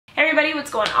everybody,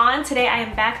 what's going on? Today I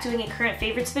am back doing a current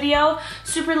favorites video.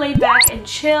 Super laid back and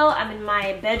chill. I'm in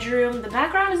my bedroom. The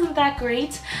background isn't that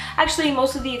great. Actually,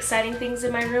 most of the exciting things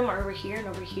in my room are over here and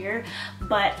over here,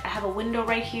 but I have a window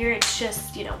right here. It's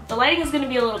just, you know, the lighting is going to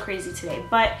be a little crazy today,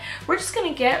 but we're just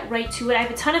going to get right to it. I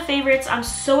have a ton of favorites. I'm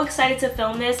so excited to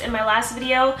film this. In my last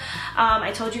video,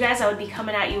 I told you guys I would be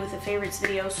coming at you with a favorites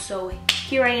video, so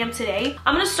here I am today.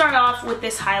 I'm going to start off with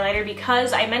this highlighter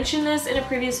because I mentioned this in a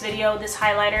previous video. This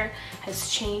highlighter has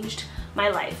changed my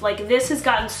life. Like, this has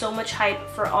gotten so much hype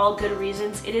for all good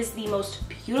reasons. It is the most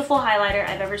beautiful highlighter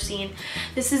I've ever seen.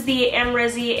 This is the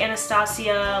Amrezy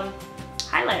Anastasia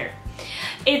highlighter.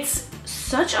 It's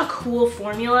such a cool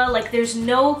formula. Like, there's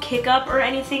no kick up or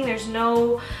anything. There's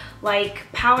no like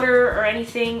powder or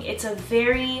anything. It's a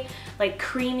very like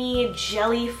creamy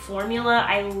jelly formula.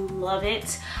 I love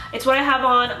it. It's what I have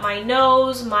on my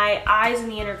nose, my eyes in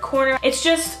the inner corner. It's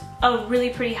just a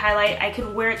really pretty highlight. I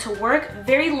can wear it to work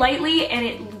very lightly and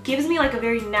it gives me like a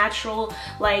very natural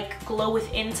like glow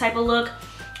within type of look.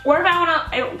 Or if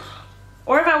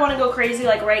I want to go crazy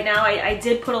like right now, I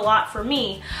did put a lot for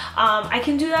me, I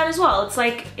can do that as well. It's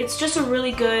like, it's just a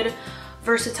really good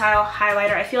versatile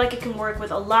highlighter. I feel like it can work with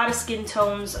a lot of skin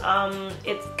tones.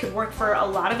 It could work for a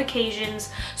lot of occasions,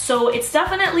 so it's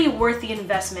definitely worth the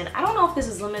investment. I don't know if this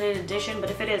is limited edition, but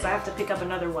if it is, I have to pick up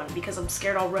another one because I'm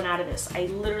scared I'll run out of this. I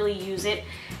literally use it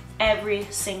every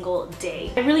single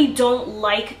day. I really don't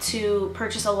like to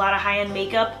purchase a lot of high-end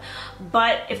makeup,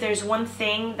 but if there's one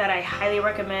thing that I highly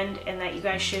recommend and that you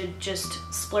guys should just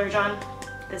splurge on,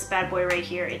 this bad boy right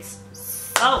here. It's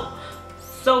so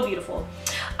beautiful.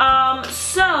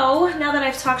 So now that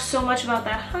I've talked so much about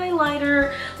that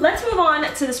highlighter, let's move on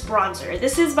to this bronzer.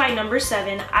 This is by Number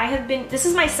 7. This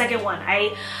is my second one.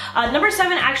 Number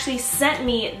 7 actually sent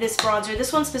me this bronzer.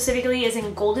 This one specifically is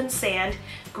in Golden Sand.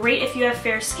 Great if you have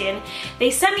fair skin. They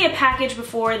sent me a package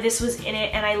before this was in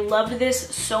it, and I loved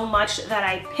this so much that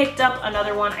I picked up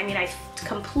another one. I mean, I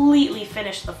completely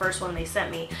finished the first one they sent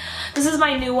me. This is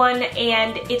my new one,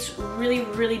 and it's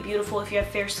really beautiful if you have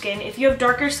fair skin. If you have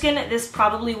darker skin, this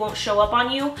probably won't show up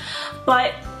on you,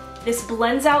 but this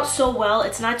blends out so well.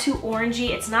 It's not too orangey,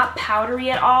 it's not powdery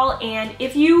at all, and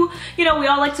if you know, we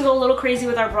all like to go a little crazy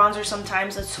with our bronzer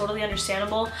sometimes. That's totally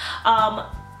understandable.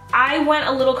 I went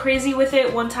a little crazy with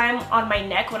it one time on my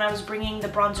neck when I was bringing the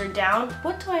bronzer down.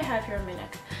 What do I have here on my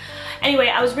neck? Anyway,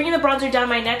 I was bringing the bronzer down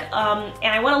my neck, and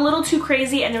I went a little too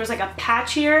crazy, and there was like a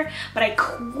patch here, but I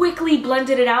quickly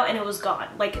blended it out and it was gone.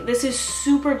 Like, this is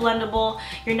super blendable.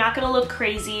 You're not gonna look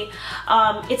crazy.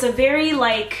 It's a very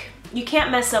like, you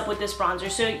can't mess up with this bronzer,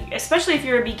 so especially if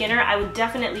you're a beginner, I would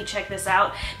definitely check this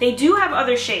out. They do have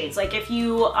other shades, like if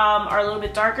you are a little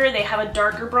bit darker, they have a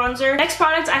darker bronzer. Next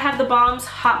product, I have the Balm's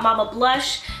Hot Mama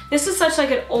Blush. This is such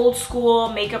like an old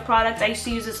school makeup product. I used to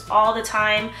use this all the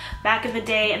time back in the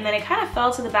day, and then it kind of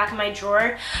fell to the back of my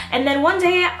drawer. And then one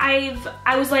day I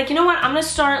was like, you know what, I'm gonna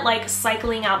start like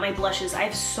cycling out my blushes. I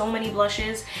have so many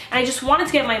blushes and I just wanted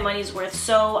to get my money's worth.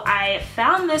 So I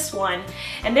found this one,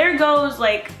 and there goes,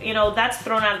 like, you know, that's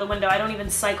thrown out of the window. I don't even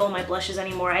cycle my blushes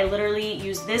anymore. I literally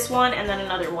use this one and then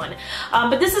another one.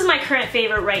 But this is my current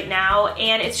favorite right now,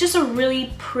 and it's just a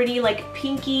really pretty like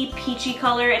pinky peachy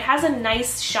color. It has a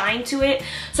nice shine to it,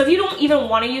 so if you don't even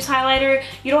want to use highlighter,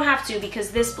 you don't have to,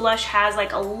 because this blush has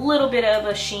like a little bit of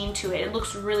a sheen to it. It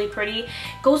looks really pretty. It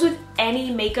goes with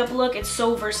any makeup look. It's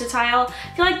so versatile.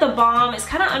 I feel like the Balm is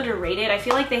kind of underrated. I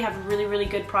feel like they have really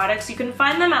good products. You can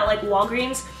find them at like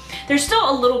Walgreens. They're still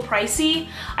a little pricey.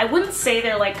 I wouldn't say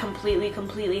they're like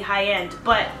completely high-end,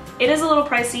 but it is a little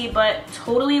pricey, but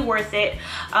totally worth it.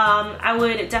 I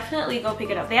would definitely go pick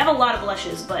it up. They have a lot of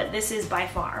blushes, but this is by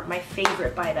far my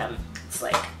favorite by them. It's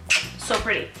like so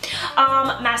pretty.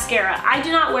 Mascara. I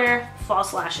do not wear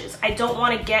false lashes. I don't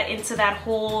want to get into that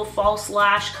whole false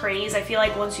lash craze. I feel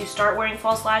like once you start wearing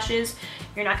false lashes,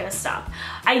 you're not gonna stop.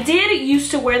 I did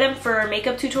used to wear them for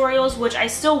makeup tutorials, which I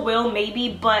still will maybe,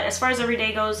 but as far as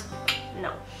everyday goes,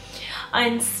 no.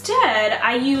 Instead,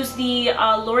 I use the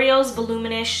L'Oreal's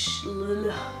Voluminous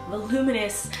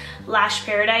Lash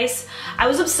Paradise. I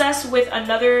was obsessed with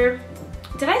another,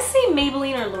 did I say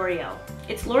Maybelline or L'Oreal?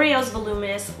 It's L'Oreal's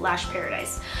Voluminous Lash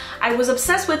Paradise. I was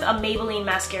obsessed with a Maybelline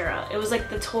mascara. It was like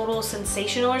the Total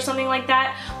Sensational or something like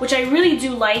that, which I really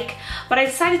do like, but I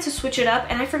decided to switch it up,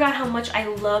 and I forgot how much I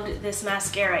loved this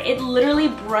mascara. It literally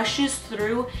brushes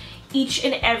through each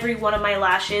and every one of my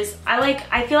lashes.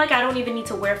 I feel like I don't even need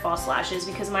to wear false lashes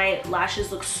because my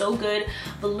lashes look so good,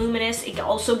 voluminous. It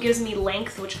also gives me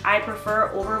length, which I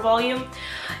prefer over volume.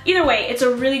 Either way, it's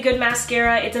a really good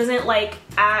mascara. It doesn't like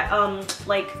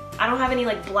I don't have any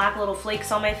like black little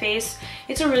flakes on my face.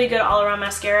 It's a really good all-around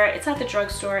mascara. It's at the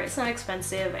drugstore. It's not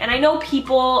expensive. And I know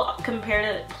people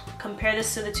compare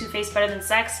this to the Too Faced Better Than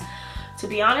Sex. To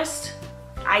be honest,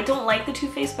 I don't like the Too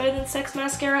Faced Better Than Sex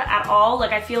mascara at all.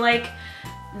 Like, I feel like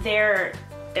they're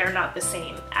not the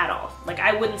same at all. Like,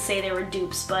 I wouldn't say they were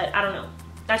dupes, but I don't know.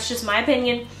 That's just my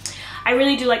opinion. I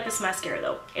really do like this mascara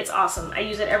though. It's awesome. I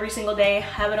use it every single day.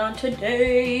 Have it on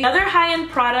today. Another high-end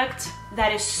product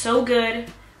that is so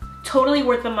good, totally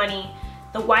worth the money,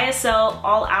 the YSL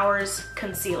All Hours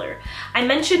Concealer. I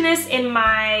mentioned this in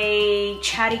my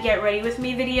Chatty Get Ready With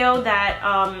Me video that,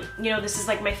 you know, this is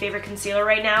like my favorite concealer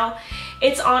right now.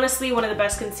 It's honestly one of the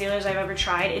best concealers I've ever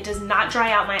tried. It does not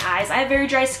dry out my eyes. I have very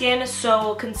dry skin,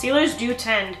 so concealers do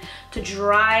tend to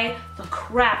dry the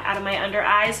crap out of my under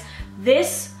eyes.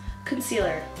 This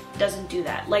concealer doesn't do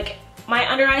that. Like, my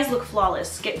under eyes look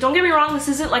flawless. Don't get me wrong, this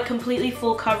isn't like completely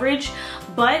full coverage,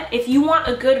 but if you want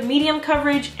a good medium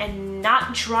coverage and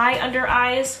not dry under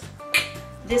eyes,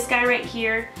 this guy right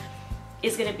here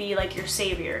is gonna be like your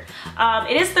savior.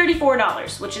 It is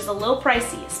 $34, which is a little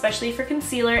pricey, especially for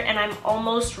concealer, and I'm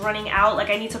almost running out. Like,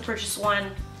 I need to purchase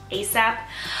one ASAP,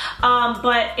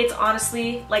 but it's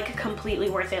honestly like completely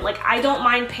worth it. Like, I don't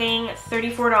mind paying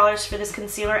 $34 for this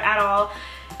concealer at all.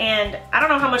 And I don't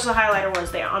know how much the highlighter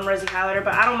was, the Amrezy highlighter,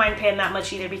 but I don't mind paying that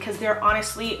much either because they're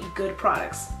honestly good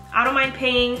products. I don't mind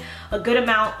paying a good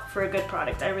amount for a good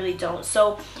product. I really don't.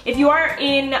 So if you are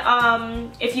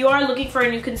looking for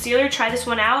a new concealer, try this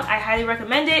one out. I highly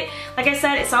recommend it. Like I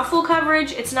said, it's not full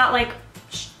coverage. It's not like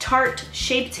Tarte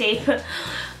Shape Tape.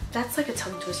 That's like a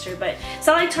tongue twister, but it's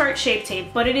not like Tarte Shape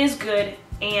Tape, but it is good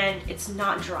and it's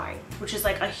not dry, which is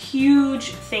like a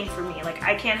huge thing for me. Like,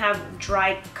 I can't have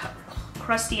dry,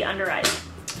 crusty under eyes.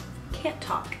 Can't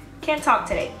talk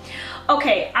today.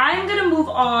 Okay, I'm gonna move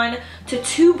on to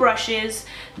two brushes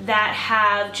that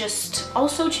have just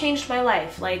also changed my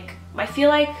life. Like, I feel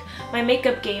like my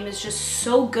makeup game is just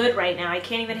so good right now. I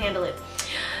can't even handle it.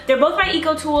 They're both by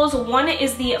EcoTools. One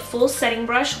is the full setting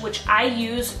brush, which I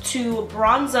use to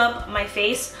bronze up my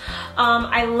face.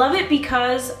 I love it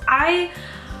because I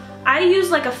use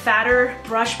like a fatter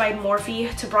brush by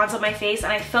Morphe to bronze up my face,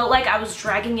 and I felt like I was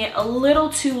dragging it a little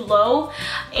too low,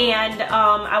 and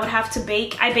I would have to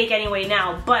bake. I bake anyway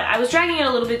now, but I was dragging it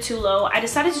a little bit too low. I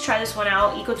decided to try this one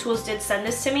out. EcoTools did send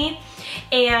this to me,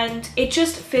 and it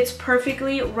just fits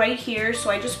perfectly right here.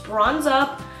 So I just bronze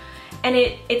up, and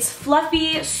it's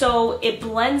fluffy, so it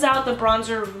blends out the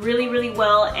bronzer really, really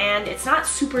well, and it's not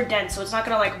super dense, so it's not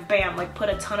gonna like bam, like put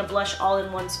a ton of blush all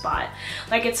in one spot.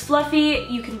 Like, it's fluffy,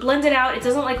 you can blend it out, it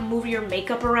doesn't like move your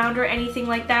makeup around or anything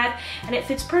like that, and it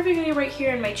fits perfectly right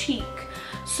here in my cheek.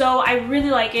 So I really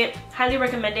like it, highly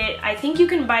recommend it. I think you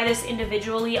can buy this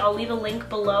individually. I'll leave a link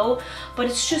below, but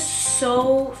it's just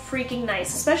so freaking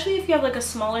nice, especially if you have like a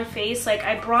smaller face. Like,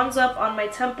 I bronze up on my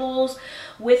temples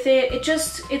with it.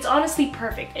 It's honestly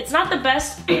perfect. It's not the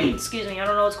best, excuse me, I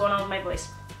don't know what's going on with my voice.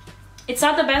 It's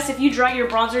not the best if you drag your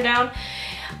bronzer down.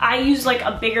 I use like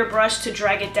a bigger brush to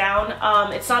drag it down.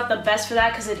 It's not the best for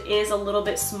that because it is a little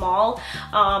bit small,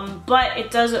 but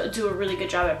it does do a really good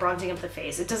job at bronzing up the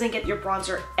face. It doesn't get your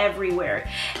bronzer everywhere.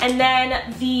 And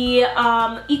then the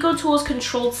EcoTools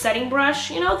Controlled Setting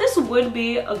Brush, you know, this would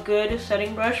be a good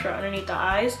setting brush for underneath the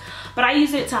eyes, but I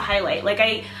use it to highlight. Like,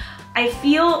 I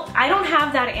feel, I don't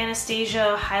have that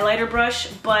Anastasia highlighter brush,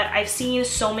 but I've seen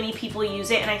so many people use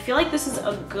it, and I feel like this is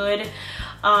a good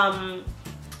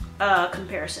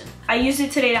comparison. I use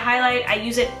it today to highlight. I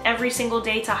use it every single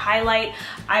day to highlight.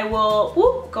 I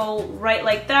will go right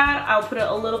like that. I'll put it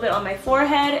a little bit on my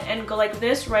forehead and go like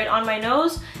this right on my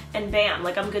nose, and bam,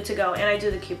 like I'm good to go. And I do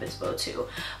the Cupid's bow too.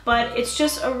 But it's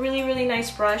just a really, really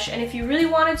nice brush, and if you really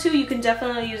wanted to, you can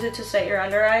definitely use it to set your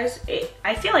under eyes.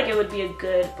 I feel like it would be a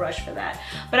good brush for that.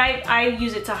 But I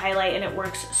use it to highlight, and it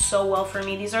works so well for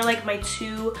me. These are like my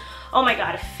two, oh my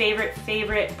god,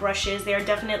 favorite brushes. They are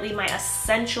definitely my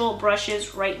essential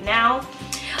brushes right now.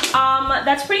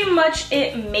 That's pretty much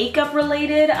it makeup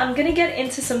related. I'm gonna get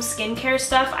into some skincare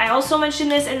stuff. I also mentioned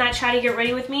this in that Chatty Get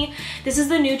Ready With Me. This is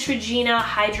the Neutrogena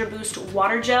Hydra Boost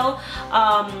Water Gel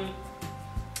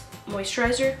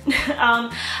Moisturizer.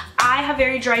 I have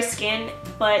very dry skin,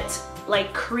 but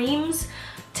like creams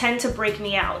tend to break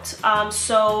me out.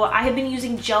 So I have been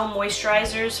using gel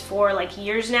moisturizers for like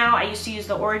years now. I used to use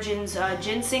the Origins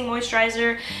Ginseng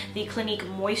Moisturizer, the Clinique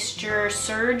Moisture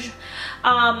Surge.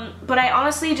 But I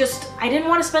honestly I didn't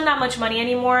want to spend that much money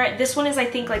anymore. This one is I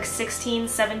think like $16,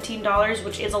 $17,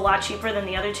 which is a lot cheaper than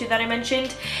the other two that I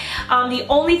mentioned. The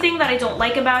only thing that I don't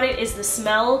like about it is the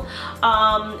smell,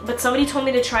 but somebody told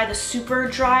me to try the super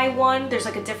dry one. There's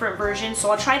like a different version,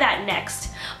 so I'll try that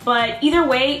next. But either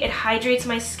way, it hydrates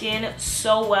my skin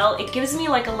so well. It gives me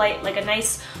like a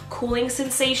nice cooling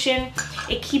sensation.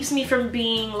 It keeps me from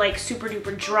being like super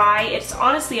duper dry. It's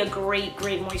honestly a great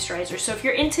moisturizer. So if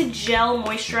you're into gel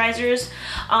moisturizers,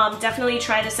 definitely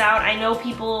try this out. I know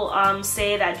people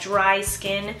say that dry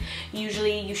skin,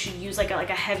 usually you should use like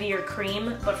a heavier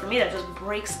cream, but for me that just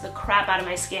breaks the crap out of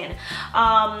my skin.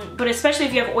 But especially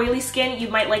if you have oily skin, you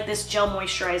might like this gel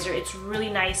moisturizer. It's really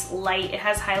nice, light. It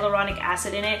has hyaluronic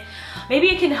acid in it. Maybe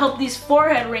it can help these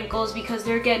forehead wrinkles because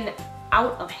they're getting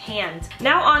out of hand.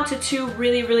 Now on to two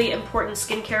really important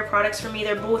skincare products for me.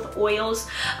 They're both oils.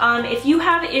 If you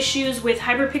have issues with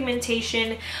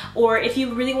hyperpigmentation, or if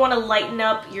you really want to lighten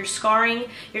up your scarring,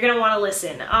 you're gonna want to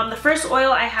listen. The first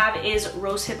oil I have is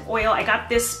Rosehip Oil. I got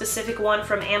this specific one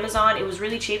from Amazon. It was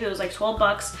really cheap. It was like 12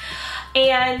 bucks.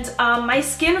 And my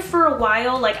skin for a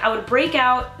while, like I would break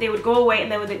out, they would go away,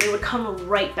 and then they would come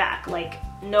right back. Like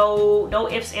no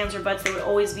ifs, ands, or buts, they would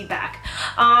always be back.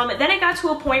 Then it got to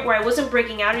a point where I wasn't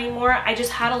breaking out anymore. I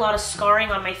just had a lot of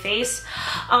scarring on my face.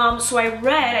 So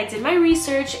I did my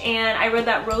research, and I read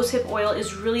that rosehip oil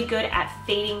is really good at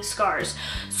fading scars.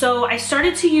 So I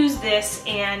started to use this,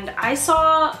 and I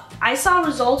saw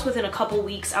results within a couple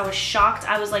weeks. I was shocked.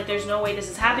 I was like, there's no way this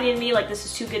is happening to me. Like, this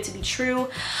is too good to be true.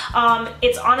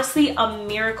 It's honestly a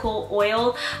miracle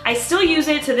oil. I still use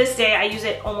it to this day. I use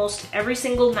it almost every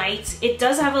single night. It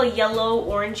does have a yellow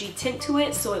orangey tint to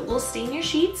it, so it will stain your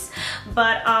sheets,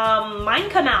 but mine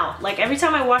come out. Like every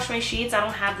time I wash my sheets, I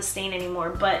don't have the stain anymore,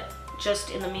 but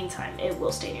just in the meantime, it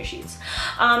will stain your sheets.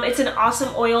 It's an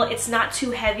awesome oil. It's not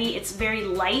too heavy. It's very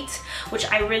light, which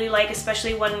I really like,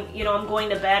 especially when, you know, I'm going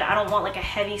to bed. I don't want like a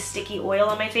heavy sticky oil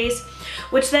on my face,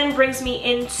 which then brings me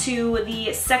into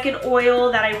the second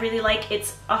oil that I really like.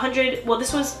 It's 100, well,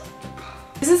 this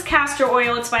is castor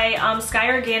oil. It's by Sky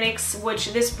Organics,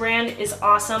 which this brand is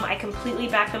awesome. I completely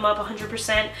back them up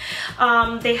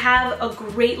 100%. They have a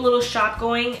great little shop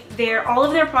going. All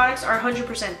of their products are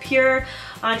 100% pure,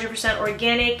 100%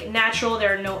 organic, natural.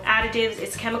 There are no additives.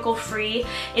 It's chemical free.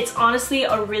 It's honestly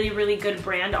a really good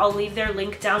brand. I'll leave their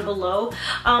link down below.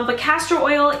 But castor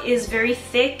oil is very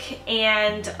thick,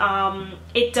 and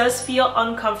it does feel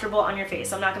uncomfortable on your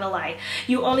face. I'm not gonna lie.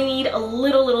 You only need a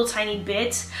little tiny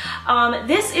bit.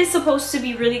 This is supposed to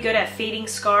be really good at fading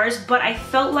scars, but I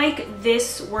felt like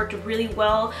this worked really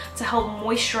well to help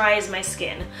moisturize my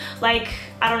skin. Like,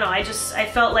 I don't know, I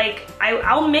felt like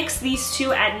I'll mix these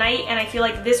two at night, and I feel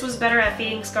like this was better at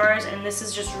fading scars, and this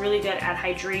is just really good at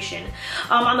hydration.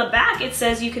 On the back it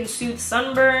says you can soothe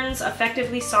sunburns,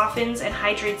 effectively softens and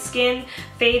hydrates skin,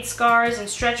 fades scars and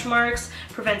stretch marks,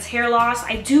 prevents hair loss.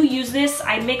 I do use this.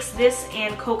 I mix this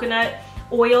and coconut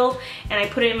oil, and I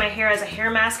put it in my hair as a hair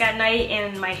mask at night,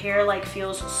 and my hair like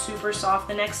feels super soft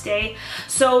the next day.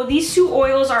 So these two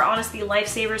oils are honestly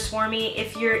lifesavers for me.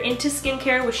 If you're into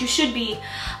skincare, which you should be,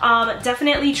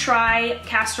 definitely try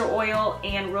castor oil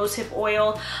and rosehip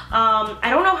oil. I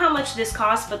don't know how much this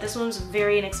costs, but this one's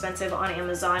very inexpensive on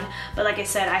Amazon. But like I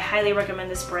said, I highly recommend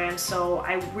this brand, so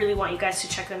I really want you guys to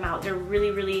check them out. They're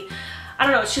really, I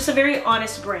don't know, it's just a very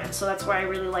honest brand, so that's why I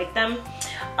really like them.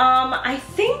 I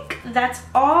think that's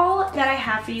all that I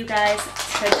have for you guys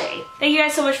today. Thank you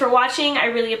guys so much for watching. I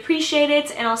really appreciate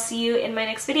it, and I'll see you in my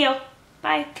next video.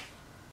 Bye.